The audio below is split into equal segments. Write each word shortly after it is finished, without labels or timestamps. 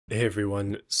Hey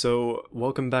everyone, so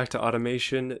welcome back to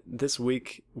automation. This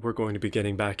week we're going to be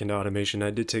getting back into automation. I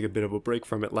did take a bit of a break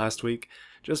from it last week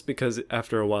just because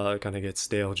after a while it kind of gets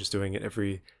stale just doing it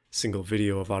every single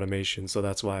video of automation, so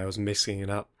that's why I was mixing it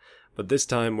up. But this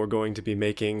time we're going to be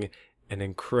making an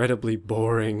incredibly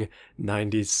boring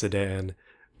 90s sedan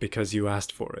because you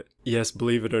asked for it. Yes,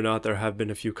 believe it or not, there have been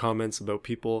a few comments about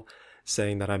people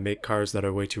saying that I make cars that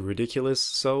are way too ridiculous,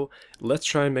 so let's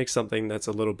try and make something that's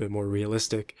a little bit more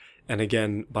realistic. And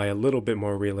again, by a little bit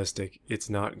more realistic, it's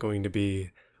not going to be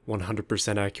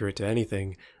 100% accurate to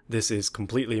anything. This is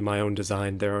completely my own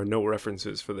design. There are no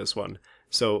references for this one.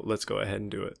 So let's go ahead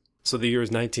and do it. So the year is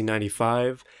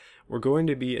 1995. We're going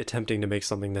to be attempting to make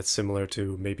something that's similar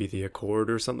to maybe the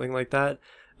Accord or something like that.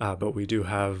 But we do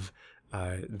have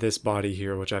this body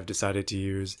here, which I've decided to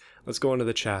use. Let's go into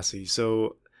the chassis.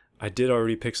 So I did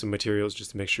already pick some materials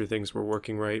just to make sure things were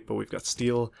working right, but we've got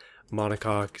steel,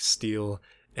 monocoque, steel,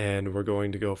 and we're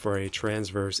going to go for a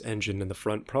transverse engine in the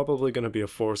front, probably going to be a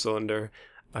 4-cylinder,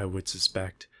 I would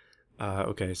suspect.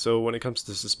 Okay, so when it comes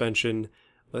to suspension,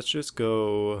 let's just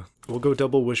go, we'll go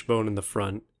double wishbone in the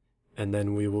front, and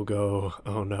then we will go,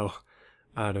 oh no,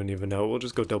 I don't even know, we'll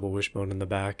just go double wishbone in the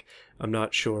back. I'm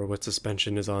not sure what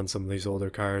suspension is on some of these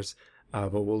older cars.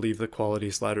 But we'll leave the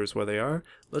quality sliders where they are.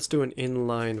 Let's do an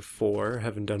inline 4.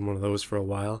 Haven't done one of those for a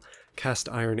while. Cast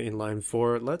iron inline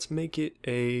 4. Let's make it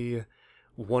a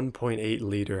 1.8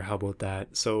 liter. How about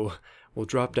that? So we'll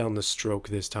drop down the stroke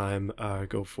this time.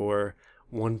 Go for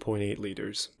 1.8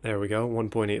 liters. There we go.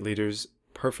 1.8 liters.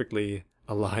 Perfectly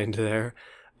aligned there.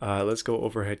 Let's go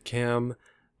overhead cam.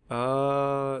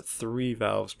 3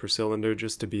 valves per cylinder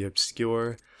just to be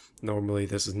obscure. Normally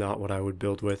this is not what I would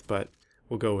build with, but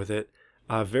we'll go with it.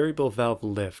 Variable valve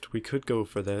lift. We could go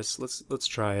for this. Let's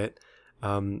try it.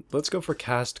 Let's go for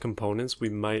cast components. We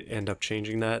might end up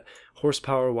changing that.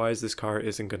 Horsepower wise, this car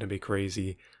isn't going to be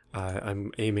crazy.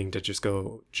 I'm aiming to just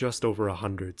go just over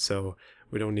 100, so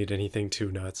we don't need anything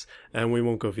too nuts. And we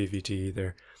won't go VVT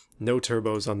either. No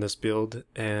turbos on this build,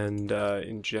 and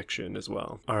injection as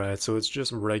well. Alright, so it's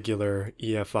just regular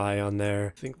EFI on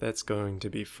there. I think that's going to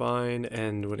be fine,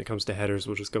 and when it comes to headers,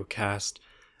 we'll just go cast.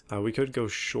 We could go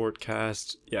short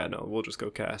cast. Yeah, no, we'll just go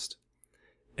cast.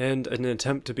 And in an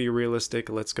attempt to be realistic,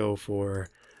 let's go for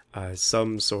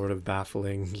some sort of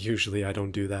baffling. Usually I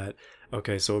don't do that.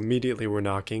 Okay, so immediately we're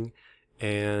knocking,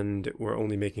 and we're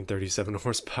only making 37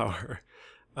 horsepower.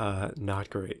 Not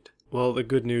great. Well, the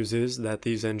good news is that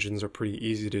these engines are pretty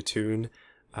easy to tune.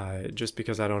 Just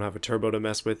because I don't have a turbo to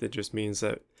mess with, it just means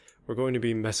that we're going to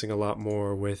be messing a lot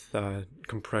more with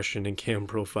compression and cam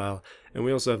profile, and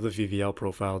we also have the VVL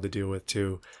profile to deal with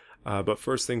too. But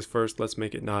first things first, let's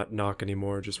make it not knock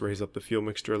anymore, just raise up the fuel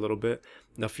mixture a little bit.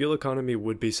 Now fuel economy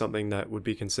would be something that would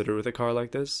be considered with a car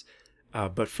like this,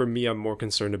 but for me I'm more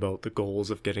concerned about the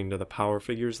goals of getting to the power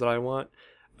figures that I want,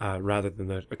 rather than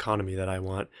the economy that I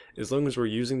want. As long as we're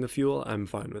using the fuel, I'm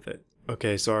fine with it.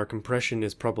 Okay, so our compression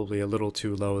is probably a little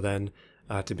too low then,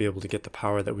 to be able to get the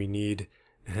power that we need.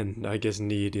 And I guess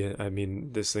I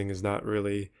mean, this thing is not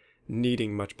really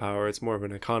needing much power, it's more of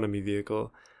an economy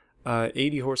vehicle.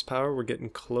 80 horsepower, we're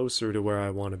getting closer to where I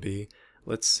want to be.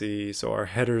 Let's see, so our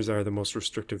headers are the most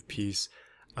restrictive piece.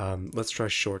 Let's try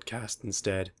short cast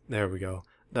instead. There we go.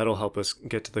 That'll help us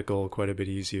get to the goal quite a bit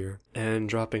easier. And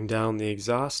dropping down the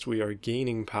exhaust, we are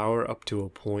gaining power up to a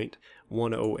point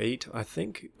 108. I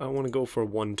think I want to go for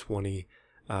 120,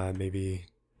 maybe,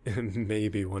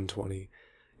 maybe 120.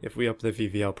 If we up the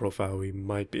VVL profile, we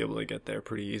might be able to get there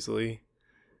pretty easily.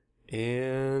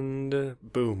 And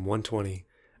boom, 120.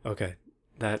 Okay,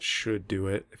 that should do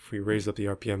it. If we raise up the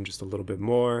RPM just a little bit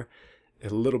more, a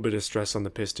little bit of stress on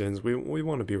the pistons, we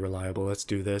want to be reliable. Let's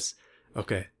do this.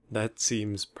 Okay, that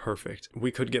seems perfect. We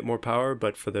could get more power,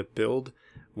 but for the build,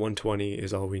 120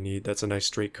 is all we need. That's a nice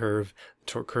straight curve.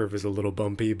 The torque curve is a little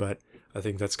bumpy, but I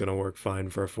think that's going to work fine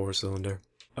for a 4-cylinder.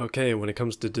 Okay, when it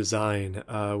comes to design,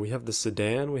 we have the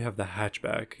sedan, we have the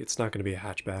hatchback. It's not going to be a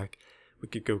hatchback. We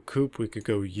could go coupe, we could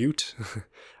go ute,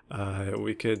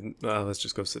 let's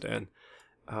just go sedan.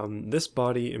 This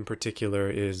body in particular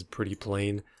is pretty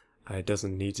plain. It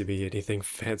doesn't need to be anything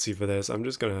fancy for this.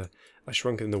 I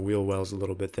shrunk in the wheel wells a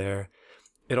little bit there.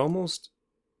 It almost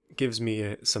gives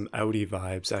me some Audi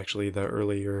vibes, actually, the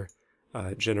earlier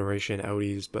generation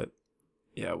Audis, but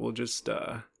yeah, we'll just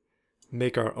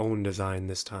make our own design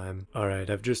this time. Alright,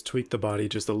 I've just tweaked the body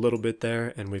just a little bit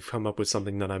there, and we've come up with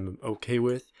something that I'm okay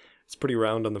with. It's pretty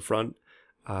round on the front,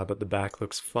 but the back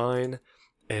looks fine.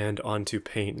 And onto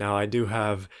paint. Now I do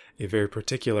have a very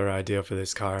particular idea for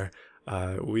this car.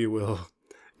 We will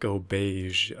go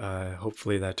beige.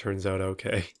 Hopefully that turns out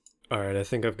okay. Alright, I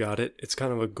think I've got it. It's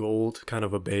kind of a gold, kind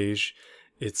of a beige.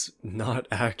 It's not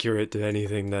accurate to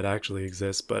anything that actually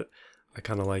exists, but I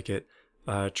kind of like it.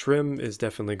 Trim is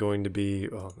definitely going to be,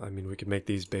 well, I mean, we could make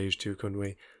these beige too, couldn't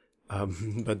we?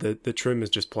 But the trim is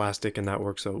just plastic and that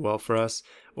works out well for us.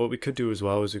 What we could do as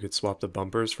well is we could swap the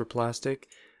bumpers for plastic,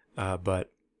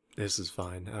 but this is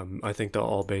fine. I think the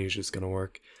all beige is going to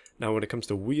work. Now when it comes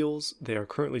to wheels, they are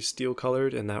currently steel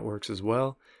colored and that works as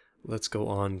well. Let's go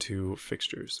on to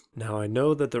fixtures. Now I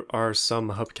know that there are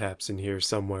some hubcaps in here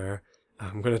somewhere.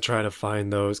 I'm going to try to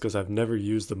find those because I've never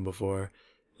used them before.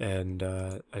 And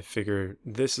I figure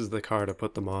this is the car to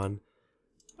put them on.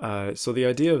 So the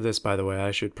idea of this, by the way, I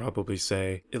should probably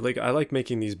say, I like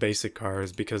making these basic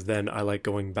cars because then I like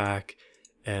going back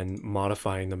and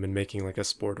modifying them and making like a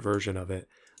sport version of it.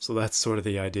 So that's sort of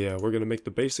the idea. We're going to make the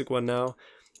basic one now,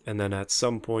 and then at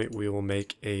some point we will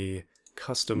make a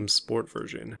custom sport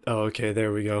version. Oh, okay,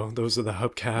 there we go. Those are the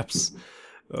hubcaps.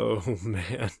 Oh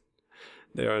man,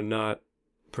 they are not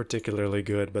particularly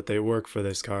good, but they work for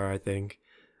this car, I think.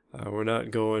 We're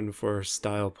not going for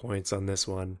style points on this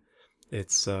one.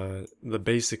 It's the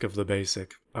basic of the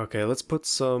basic. Okay, let's put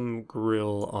some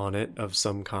grill on it of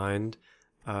some kind.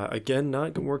 Again,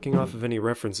 not working off of any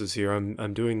references here.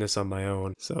 I'm doing this on my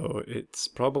own, so it's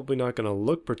probably not going to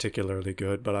look particularly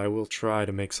good, but I will try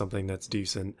to make something that's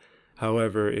decent.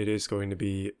 However, it is going to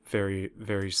be very,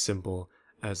 very simple,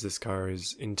 as this car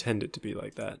is intended to be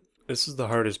like that. This is the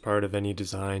hardest part of any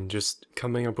design, just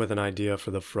coming up with an idea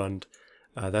for the front.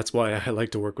 That's why I like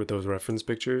to work with those reference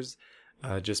pictures.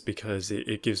 Just because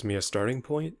it gives me a starting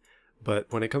point, but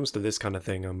when it comes to this kind of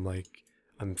thing,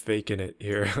 I'm faking it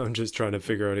here. I'm just trying to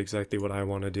figure out exactly what I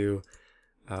want to do.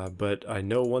 But I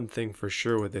know one thing for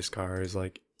sure with this car is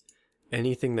like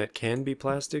anything that can be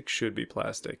plastic should be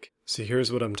plastic. So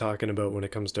here's what I'm talking about when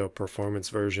it comes to a performance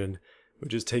version. We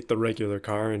just take the regular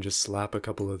car and just slap a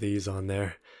couple of these on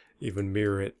there, even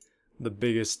mirror it. The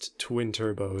biggest twin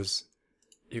turbos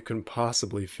you can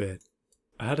possibly fit.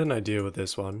 I had an idea with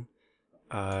this one.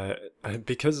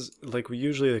 Because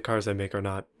usually the cars I make are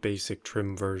not basic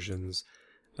trim versions,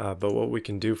 but what we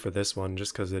can do for this one,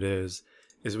 just because it is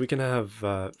we can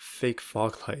have fake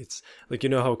fog lights. Like, you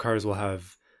know how cars will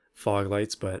have fog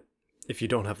lights, but if you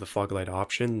don't have the fog light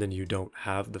option, then you don't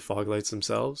have the fog lights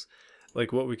themselves.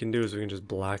 Like, what we can do is we can just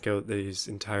black out these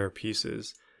entire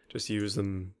pieces, just use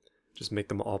them, just make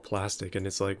them all plastic, and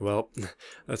it's like, well,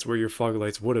 that's where your fog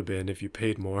lights would have been if you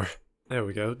paid more. There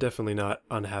we go, definitely not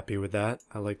unhappy with that.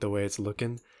 I like the way it's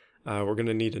looking. We're going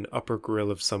to need an upper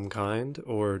grill of some kind,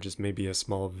 or just maybe a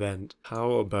small vent.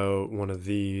 How about one of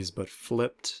these, but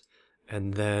flipped,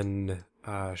 and then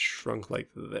shrunk like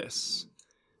this?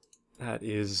 That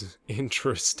is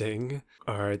interesting.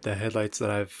 Alright, the headlights that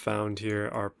I've found here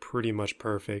are pretty much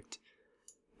perfect.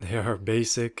 They are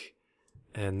basic,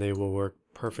 and they will work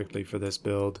perfectly for this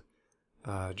build.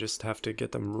 Just have to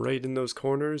get them right in those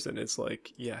corners, and it's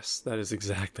like, yes, that is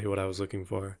exactly what I was looking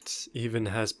for. It even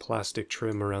has plastic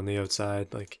trim around the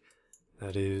outside, like,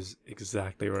 that is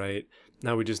exactly right.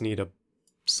 Now we just need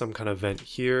some kind of vent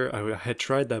here. I had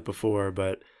tried that before,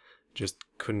 but just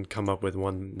couldn't come up with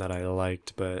one that I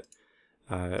liked, but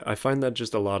I find that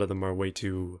just a lot of them are way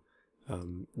too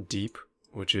deep,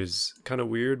 which is kind of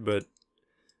weird, but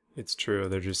it's true,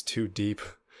 they're just too deep.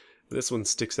 This one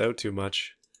sticks out too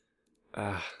much.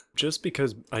 Just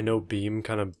because I know Beam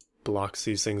kind of blocks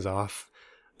these things off,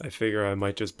 I figure I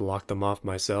might just block them off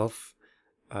myself.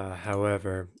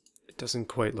 However, it doesn't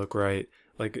quite look right.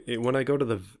 Like, when I go to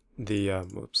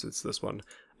whoops, it's this one.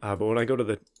 But when I go to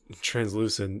the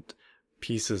translucent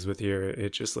pieces with here,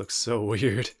 it just looks so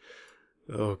weird.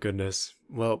 Oh goodness.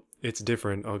 Well, it's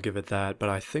different, I'll give it that, but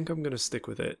I think I'm gonna stick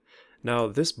with it. Now,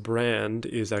 this brand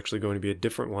is actually going to be a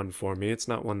different one for me. It's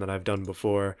not one that I've done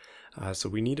before, so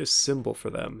we need a symbol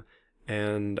for them.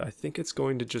 And I think it's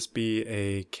going to just be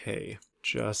a K,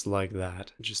 just like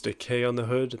that. Just a K on the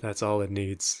hood, that's all it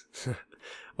needs.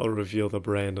 I'll reveal the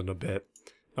brand in a bit.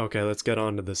 Okay, let's get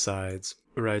on to the sides.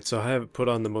 Right, so I have put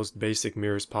on the most basic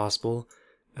mirrors possible,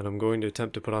 and I'm going to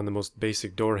attempt to put on the most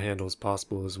basic door handles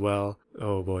possible as well.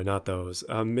 Oh boy, not those.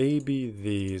 Maybe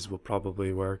these will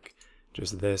probably work.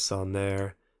 Just this on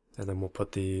there, and then we'll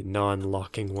put the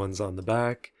non-locking ones on the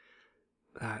back.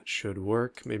 That should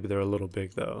work. Maybe they're a little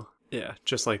big though. Yeah,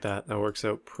 just like that. That works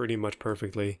out pretty much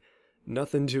perfectly.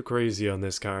 Nothing too crazy on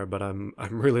this car, but I'm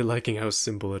really liking how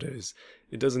simple it is.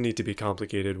 It doesn't need to be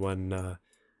complicated when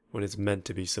it's meant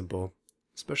to be simple.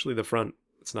 Especially the front.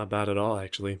 It's not bad at all,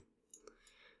 actually.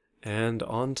 And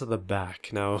on to the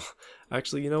back. Now,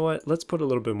 actually, you know what? Let's put a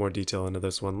little bit more detail into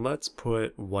this one. Let's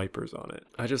put wipers on it.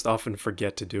 I just often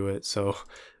forget to do it, so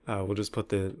we'll just put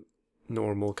the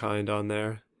normal kind on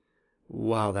there.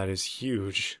 Wow, that is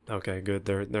huge. Okay, good.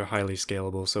 They're highly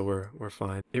scalable, so we're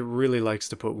fine. It really likes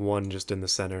to put one just in the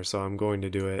center, so I'm going to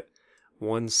do it.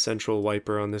 One central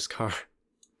wiper on this car.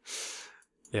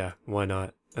 Yeah, why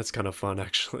not? That's kind of fun,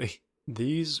 actually.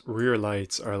 These rear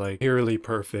lights are like nearly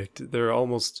perfect. They're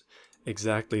almost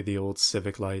exactly the old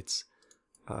Civic lights,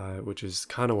 which is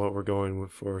kind of what we're going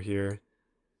for here.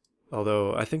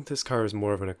 Although I think this car is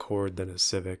more of an Accord than a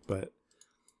Civic, but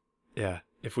yeah.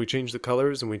 If we change the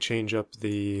colors and we change up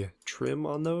the trim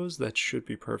on those, that should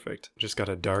be perfect. Just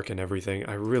gotta darken everything.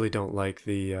 I really don't like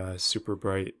the super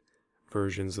bright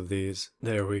versions of these.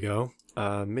 There we go.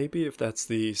 Maybe if that's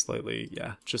the slightly,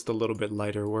 yeah, just a little bit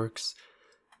lighter works.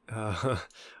 I'm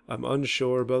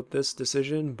unsure about this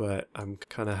decision, but I'm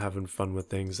kind of having fun with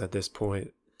things at this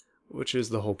point, which is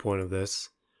the whole point of this.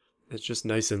 It's just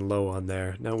nice and low on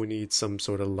there. Now we need some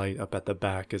sort of light up at the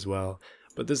back as well.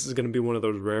 But this is going to be one of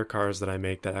those rare cars that I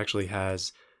make that actually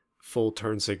has full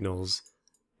turn signals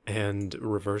and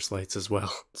reverse lights as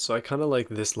well. So I kind of like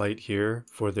this light here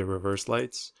for the reverse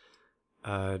lights,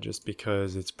 just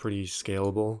because it's pretty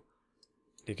scalable.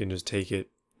 You can just take it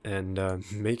and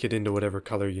make it into whatever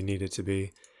color you need it to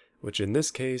be, which in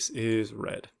this case is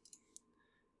red.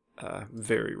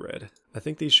 Very red. I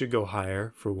think these should go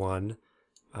higher, for one.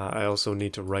 I also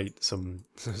need to write some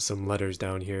letters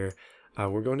down here.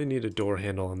 We're going to need a door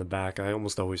handle on the back. I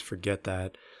almost always forget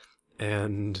that.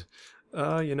 And,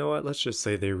 you know what? Let's just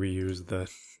say they reuse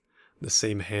the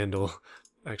same handle.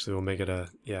 Actually, we'll make it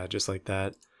yeah, just like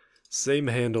that. Same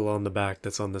handle on the back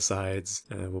that's on the sides.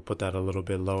 And we'll put that a little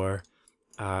bit lower.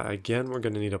 Again, we're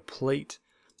going to need a plate.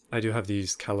 I do have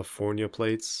these California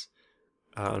plates.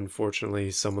 Unfortunately,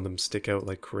 some of them stick out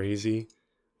like crazy.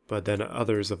 But then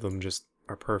others of them just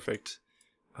are perfect.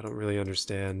 I don't really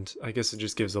understand. I guess it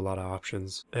just gives a lot of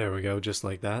options. There we go, just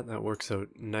like that. That works out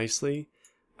nicely.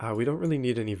 We don't really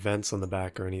need any vents on the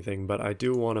back or anything, but I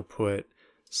do want to put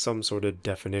some sort of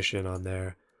definition on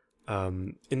there.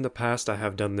 In the past, I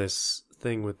have done this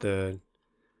thing with the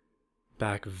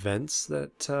back vents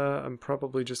that I'm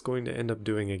probably just going to end up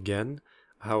doing again.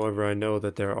 However, I know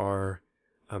that there are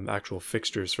actual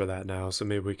fixtures for that now, so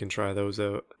maybe we can try those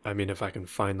out. I mean, if I can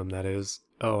find them, that is.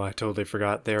 Oh, I totally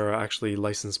forgot. There are actually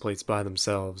license plates by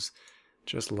themselves,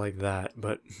 just like that,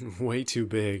 but way too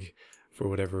big for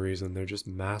whatever reason. They're just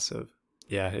massive.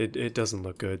 Yeah, it doesn't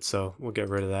look good, so we'll get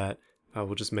rid of that.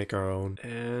 We'll just make our own.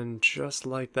 And just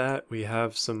like that, we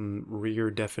have some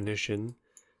rear definition.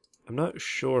 I'm not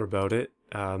sure about it,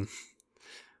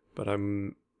 but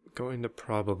I'm going to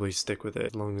probably stick with it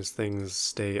as long as things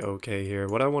stay okay here.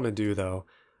 What I want to do though,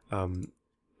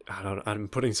 I'm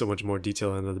putting so much more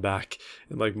detail into the back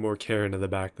and like more care into the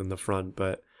back than the front,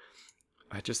 but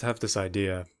I just have this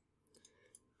idea.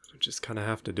 I just kind of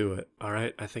have to do it.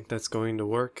 Alright, I think that's going to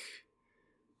work.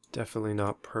 Definitely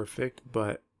not perfect,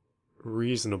 but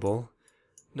reasonable.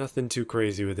 Nothing too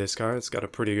crazy with this car. It's got a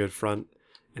pretty good front,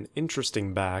 an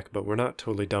interesting back, but we're not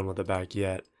totally done with the back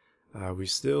yet. We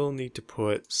still need to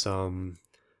put some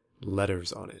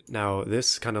letters on it. Now,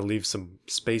 this kind of leaves some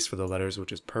space for the letters,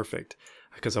 which is perfect,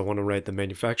 because I want to write the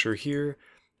manufacturer here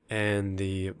and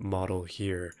the model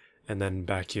here. And then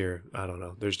back here, I don't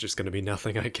know, there's just going to be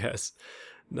nothing, I guess.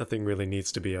 Nothing really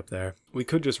needs to be up there. We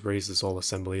could just raise this whole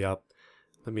assembly up.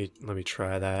 Let me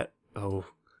try that. Oh,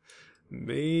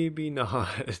 maybe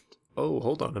not. Oh,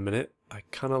 hold on a minute. I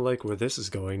kind of like where this is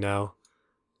going now.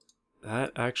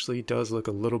 That actually does look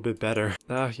a little bit better.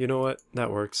 You know what?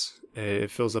 That works.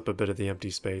 It fills up a bit of the empty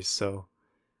space, so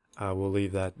we'll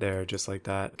leave that there just like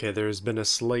that. Okay, there's been a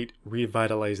slight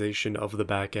revitalization of the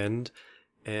back end,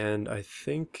 and I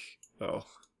think... Oh,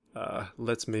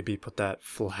 let's maybe put that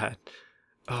flat.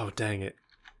 Oh, dang it.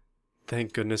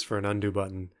 Thank goodness for an undo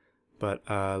button. But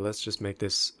let's just make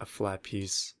this a flat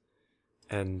piece,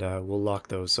 and we'll lock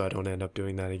those so I don't end up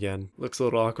doing that again. Looks a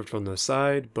little awkward from the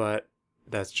side, but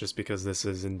that's just because this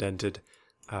is indented.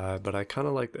 But I kind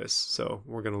of like this, so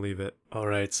we're going to leave it.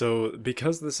 Alright, so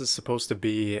because this is supposed to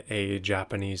be a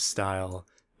Japanese style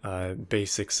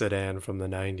basic sedan from the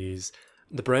 90s,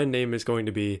 the brand name is going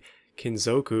to be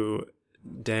Kinzoku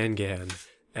Dangan,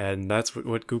 and that's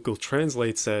what Google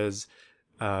Translate says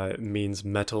means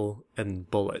metal and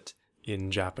bullet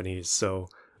in Japanese, so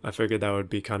I figured that would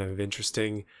be kind of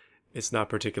interesting. It's not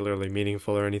particularly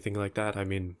meaningful or anything like that. I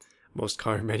mean, most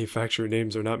car manufacturer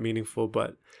names are not meaningful,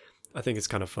 but I think it's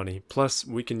kind of funny. Plus,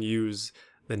 we can use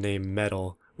the name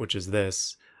metal, which is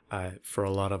this, for a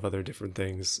lot of other different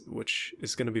things, which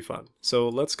is going to be fun. So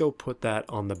let's go put that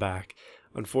on the back.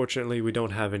 Unfortunately, we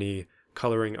don't have any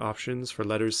coloring options for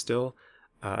letters still.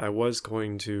 I was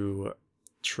going to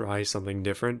try something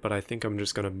different, but I think I'm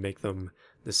just going to make them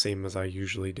the same as I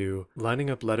usually do. Lining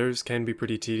up letters can be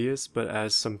pretty tedious, but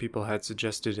as some people had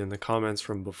suggested in the comments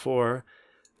from before,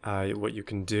 what you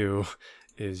can do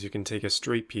is you can take a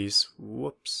straight piece,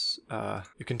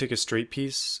 you can take a straight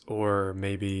piece or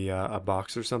maybe a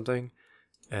box or something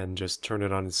and just turn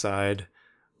it on its side,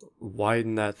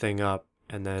 widen that thing up,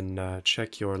 and then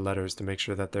check your letters to make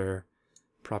sure that they're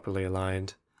properly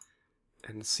aligned.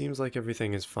 And it seems like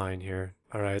everything is fine here.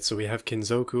 Alright, so we have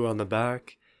Kinzoku on the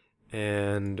back,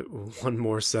 and one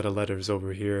more set of letters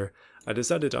over here. I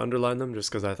decided to underline them just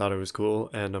because I thought it was cool,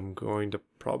 and I'm going to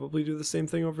probably do the same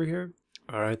thing over here.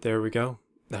 Alright, there we go.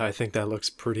 I think that looks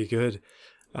pretty good.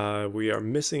 We are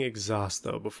missing exhaust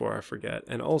though, before I forget.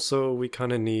 And also, we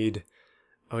kind of need...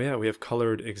 Oh yeah, we have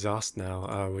colored exhaust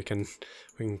now. We can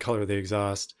color the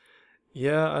exhaust.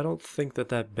 Yeah, I don't think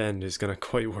that bend is gonna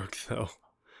quite work though.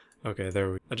 Okay,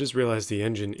 there we go. I just realized the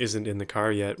engine isn't in the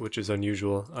car yet, which is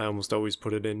unusual. I almost always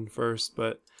put it in first,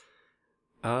 but...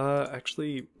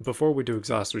 actually, before we do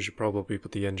exhaust, we should probably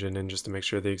put the engine in just to make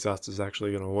sure the exhaust is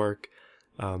actually gonna work.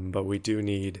 But we do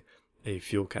need a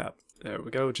fuel cap. There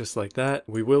we go, just like that.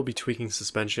 We will be tweaking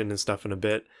suspension and stuff in a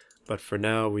bit, but for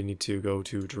now we need to go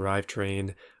to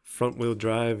drivetrain. Front wheel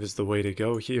drive is the way to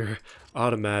go here.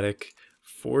 Automatic,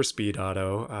 4-speed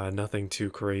auto, nothing too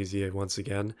crazy once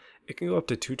again. It can go up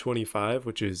to 225,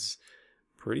 which is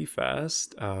pretty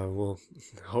fast. Well,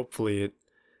 hopefully it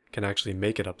can actually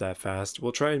make it up that fast.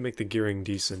 We'll try and make the gearing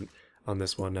decent on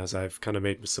this one, as I've kind of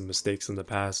made some mistakes in the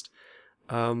past.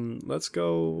 Let's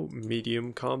go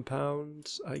medium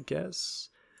compound, I guess.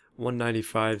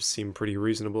 195s seem pretty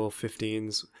reasonable.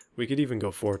 15s, we could even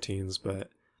go 14s, but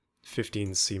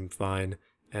 15s seem fine,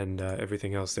 and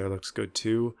everything else there looks good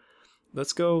too.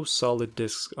 Let's go solid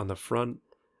discs on the front,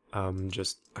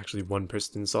 just actually one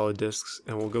piston solid discs,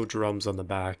 and we'll go drums on the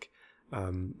back,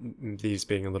 these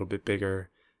being a little bit bigger,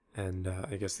 and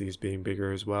I guess these being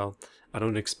bigger as well. I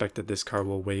don't expect that this car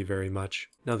will weigh very much.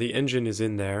 Now the engine is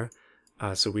in there,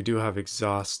 so we do have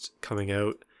exhaust coming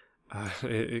out.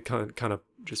 It kind of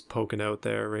just poking out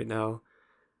there right now.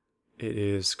 It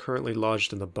is currently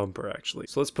lodged in the bumper actually.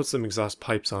 So let's put some exhaust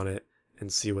pipes on it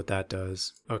and see what that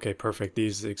does. Okay, perfect.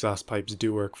 These exhaust pipes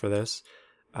do work for this.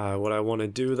 What I want to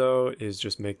do though is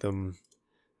just make them,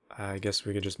 I guess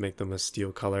we could just make them a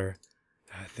steel color.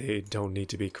 They don't need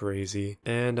to be crazy.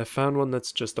 And I found one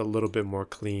that's just a little bit more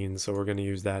clean, so we're going to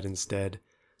use that instead.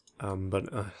 But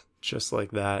just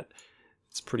like that,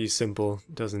 it's pretty simple.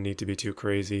 It doesn't need to be too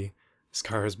crazy. This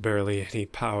car has barely any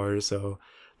power, so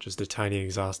just a tiny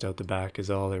exhaust out the back is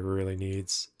all it really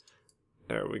needs.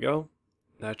 There we go.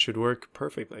 That should work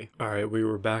perfectly. Alright, we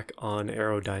were back on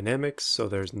aerodynamics, so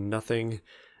there's nothing,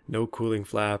 no cooling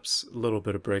flaps, a little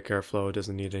bit of brake airflow,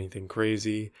 doesn't need anything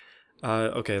crazy.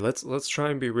 Okay, let's try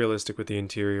and be realistic with the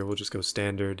interior. We'll just go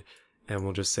standard, and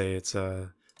we'll just say it's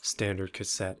a standard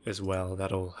cassette as well.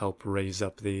 That'll help raise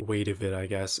up the weight of it, I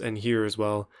guess. And here as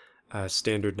well,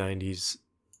 standard 90's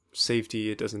safety.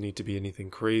 It doesn't need to be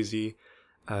anything crazy.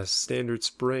 Standard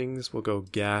springs, we'll go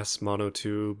gas,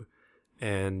 monotube,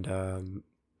 and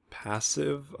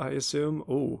passive, I assume.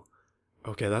 Oh,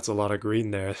 okay, that's a lot of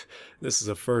green there. This is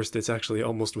a first. It's actually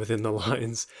almost within the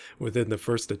lines within the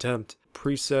first attempt.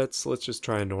 Presets, let's just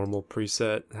try a normal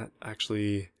preset. That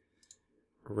actually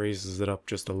raises it up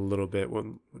just a little bit. What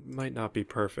might not be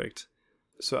perfect.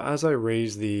 So as I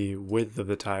raise the width of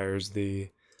the tires, the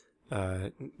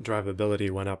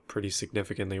drivability went up pretty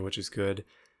significantly, which is good.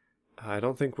 I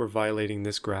don't think we're violating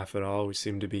this graph at all. We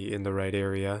seem to be in the right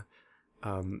area.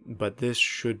 But this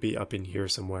should be up in here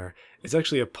somewhere. It's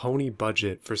actually a pony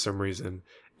budget for some reason.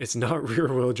 It's not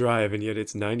rear-wheel drive, and yet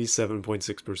it's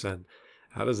 97.6%.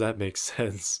 How does that make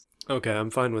sense? Okay, I'm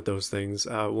fine with those things.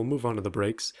 We'll move on to the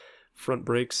brakes. Front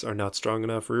brakes are not strong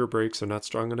enough. Rear brakes are not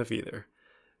strong enough either.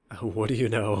 What do you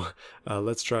know?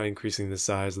 Let's try increasing the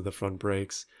size of the front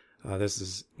brakes.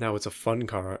 Now it's a fun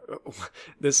car.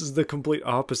 This is the complete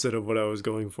opposite of what I was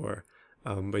going for.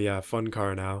 But yeah, fun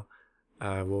car now.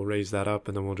 We'll raise that up,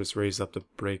 and then we'll just raise up the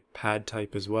brake pad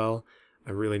type as well.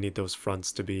 I really need those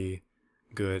fronts to be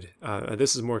good.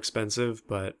 This is more expensive,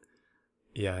 but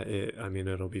yeah, I mean,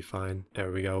 it'll be fine.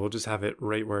 There we go. We'll just have it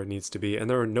right where it needs to be. And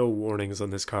there are no warnings on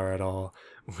this car at all,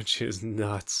 which is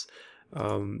nuts.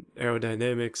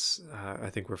 Aerodynamics, I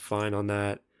think we're fine on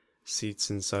that. Seats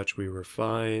and such, we were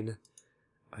fine.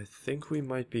 I think we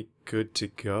might be good to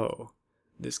go.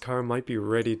 This car might be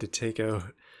ready to take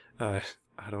out...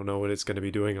 I don't know what it's going to be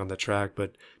doing on the track,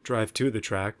 but drive to the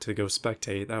track to go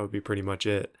spectate. That would be pretty much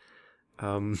it.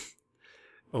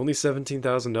 Only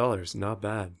 $17,000, not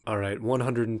bad. Alright,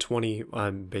 120,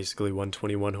 basically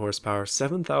 121 horsepower,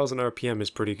 7,000 RPM is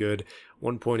pretty good,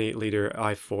 1.8 liter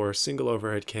i4, single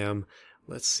overhead cam.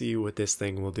 Let's see what this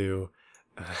thing will do.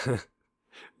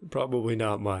 Probably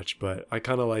not much, but I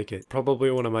kind of like it.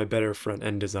 Probably one of my better front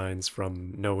end designs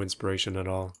from no inspiration at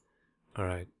all.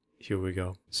 Alright, here we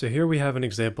go. So here we have an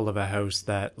example of a house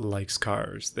that likes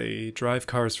cars. They drive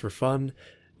cars for fun,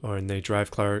 and they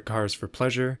drive cars for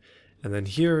pleasure. And then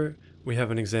here we have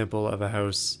an example of a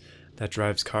house that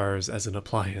drives cars as an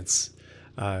appliance.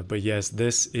 But yes,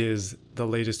 this is the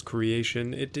latest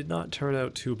creation. It did not turn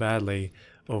out too badly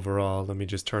overall. Let me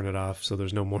just turn it off so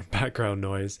there's no more background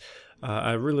noise.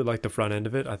 I really like the front end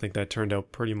of it. I think that turned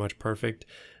out pretty much perfect.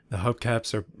 The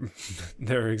hubcaps are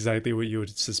they're exactly what you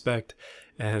would suspect,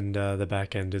 and the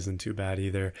back end isn't too bad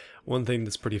either. One thing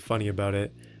that's pretty funny about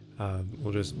it,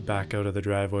 we'll just back out of the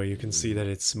driveway. You can see that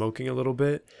it's smoking a little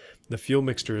bit. The fuel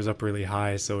mixture is up really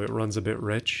high, so it runs a bit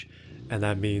rich, and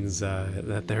that means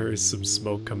that there is some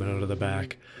smoke coming out of the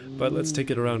back. But let's take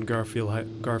it around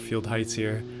Garfield Heights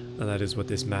here. That is what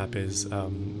this map is.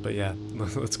 But yeah,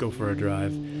 let's go for a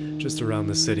drive just around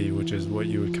the city, which is what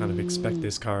you would kind of expect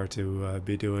this car to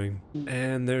be doing.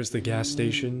 And there's the gas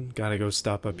station. Gotta go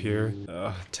stop up here.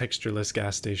 Textureless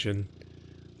gas station.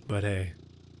 But hey,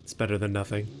 it's better than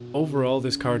nothing. Overall,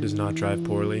 this car does not drive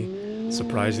poorly.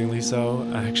 Surprisingly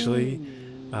so, actually.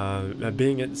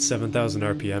 Being at 7,000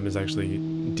 RPM is actually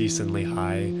decently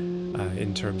high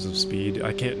in terms of speed.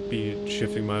 I can't be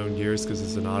shifting my own gears because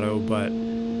it's an auto, but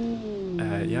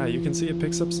yeah, you can see it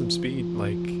picks up some speed.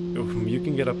 Like, you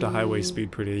can get up to highway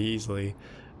speed pretty easily.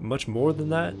 Much more than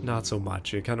that, not so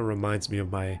much. It kind of reminds me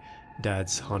of my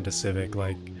dad's Honda Civic.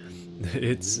 Like,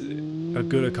 it's a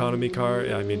good economy car.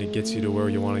 I mean, it gets you to where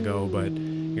you want to go, but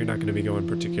you're not going to be going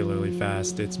particularly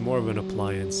fast. It's more of an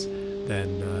appliance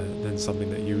than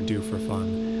something that you do for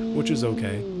fun, which is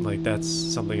okay. Like, that's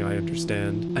something I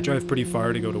understand. I drive pretty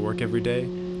far to go to work every day,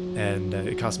 and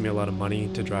it costs me a lot of money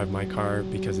to drive my car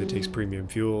because it takes premium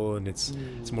fuel, and it's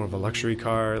more of a luxury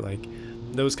car. Like,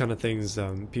 those kind of things,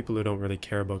 people who don't really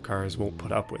care about cars won't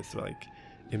put up with. Like,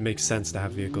 it makes sense to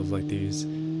have vehicles like these.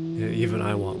 Even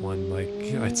I want one. Like,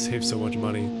 I'd save so much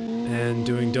money. And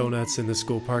doing donuts in the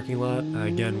school parking lot,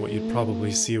 again, what you'd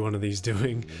probably see one of these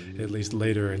doing, at least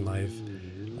later in life.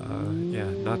 Yeah,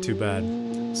 not too bad.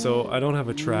 So I don't have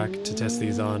a track to test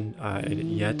these on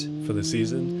yet for the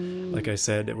season. Like I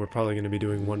said, we're probably going to be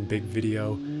doing one big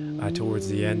video towards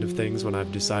the end of things when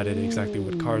I've decided exactly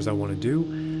what cars I want to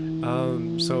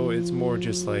do. So it's more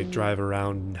just like drive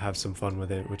around and have some fun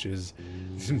with it, which is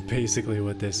basically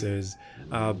what this is.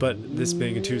 But this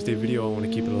being a Tuesday video, I want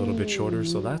to keep it a little bit shorter,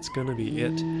 so that's going to be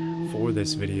it for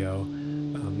this video.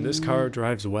 This car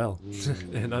drives well,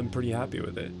 and I'm pretty happy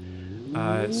with it.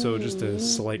 So just a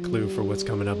slight clue for what's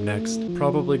coming up next.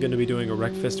 Probably going to be doing a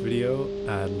Wreckfest video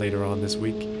later on this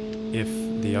week. If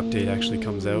the update actually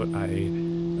comes out, I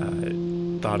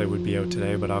thought it would be out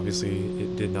today, but obviously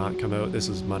it did not come out. This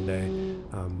is Monday.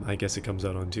 I guess it comes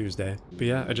out on Tuesday. But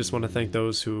yeah, I just want to thank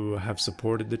those who have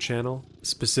supported the channel,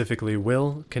 specifically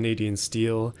Will, Canadian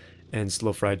Steel, and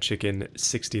Slow Fried Chicken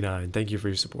 69. Thank you for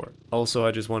your support. Also,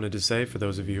 I just wanted to say, for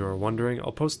those of you who are wondering,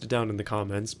 I'll post it down in the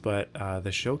comments, but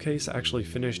the showcase actually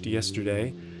finished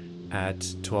yesterday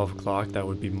at 12 o'clock. That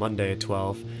would be Monday at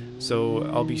 12. So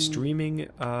I'll be streaming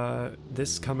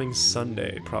this coming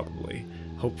Sunday, probably.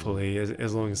 Hopefully,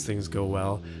 as long as things go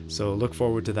well. So look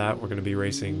forward to that. We're going to be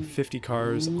racing 50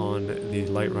 cars on the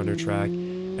Light Runner track,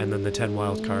 and then the 10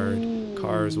 wildcard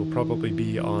cars will probably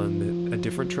be on a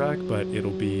different track, but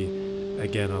it'll be,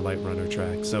 again, a Light Runner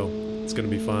track. So it's going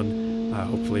to be fun.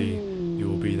 Hopefully you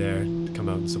will be there to come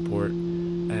out and support.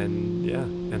 And yeah,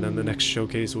 and then the next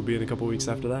showcase will be in a couple weeks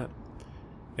after that.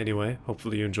 Anyway,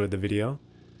 hopefully you enjoyed the video.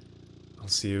 I'll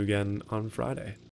see you again on Friday.